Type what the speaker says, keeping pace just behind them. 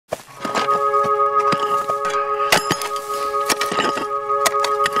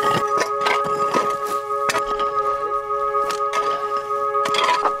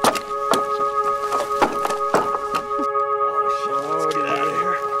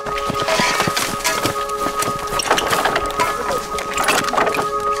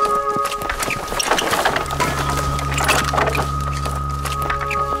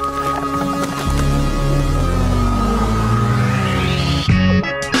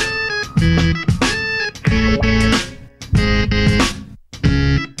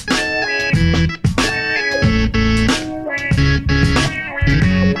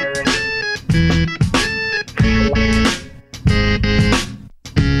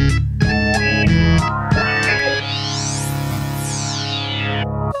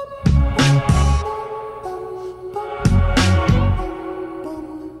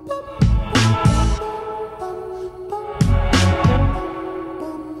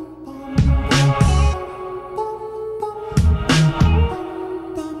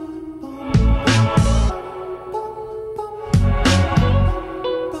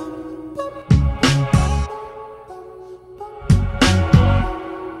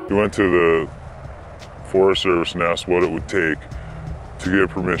We went to the Forest Service and asked what it would take to get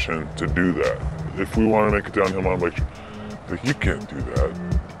permission to do that. If we want to make a downhill mountain bike trail, like, you can't do that.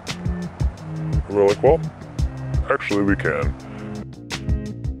 And we're like, well, actually we can.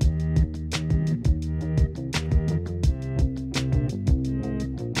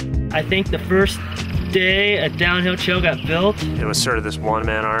 I think the first day a downhill trail got built, it was sort of this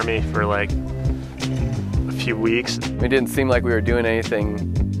one-man army for like a few weeks. It didn't seem like we were doing anything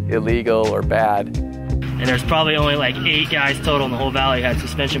illegal or bad. And there's probably only like 8 guys total in the whole valley who had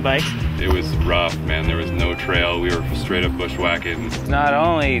suspension bikes. It was rough, man. There was no trail. We were straight up bushwhacking. It's not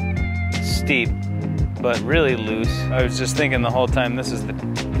only steep, but really loose. I was just thinking the whole time, this is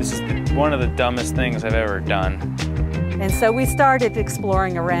one of the dumbest things I've ever done. And so we started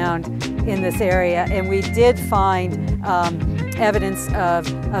exploring around in this area, and we did find evidence of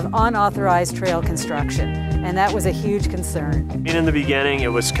unauthorized trail construction, and that was a huge concern. In the beginning, it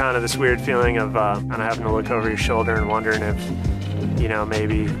was kind of this weird feeling of kind of having to look over your shoulder and wondering if, you know,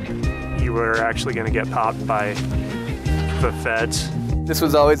 maybe you were actually going to get popped by the feds. This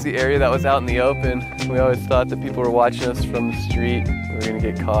was always the area that was out in the open. We always thought that people were watching us from the street. We were going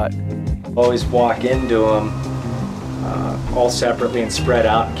to get caught. Always walk into them all separately and spread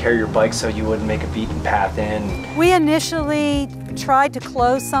out and carry your bike so you wouldn't make a beaten path in. We initially tried to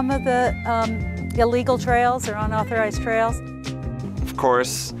close some of the illegal trails or unauthorized trails. Of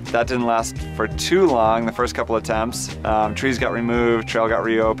course, that didn't last for too long, the first couple attempts. Trees got removed, trail got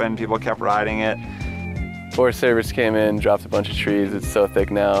reopened, people kept riding it. Forest Service came in, dropped a bunch of trees. It's so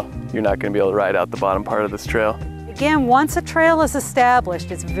thick now, you're not going to be able to ride out the bottom part of this trail. Again, once a trail is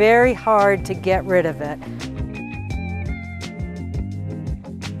established, it's very hard to get rid of it.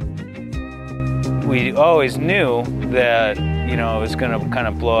 We always knew that, you know, it was going to kind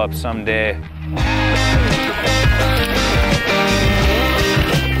of blow up someday.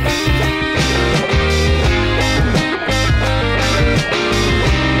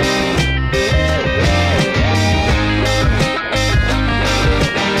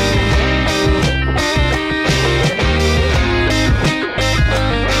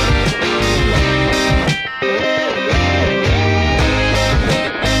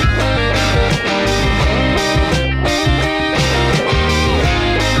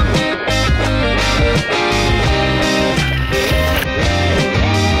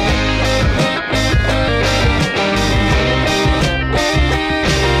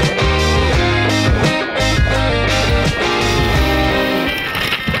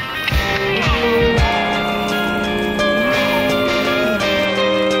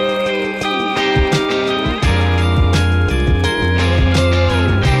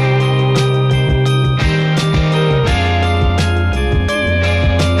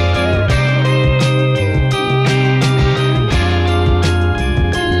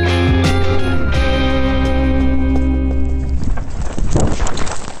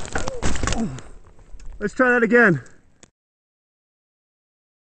 Let's try that again.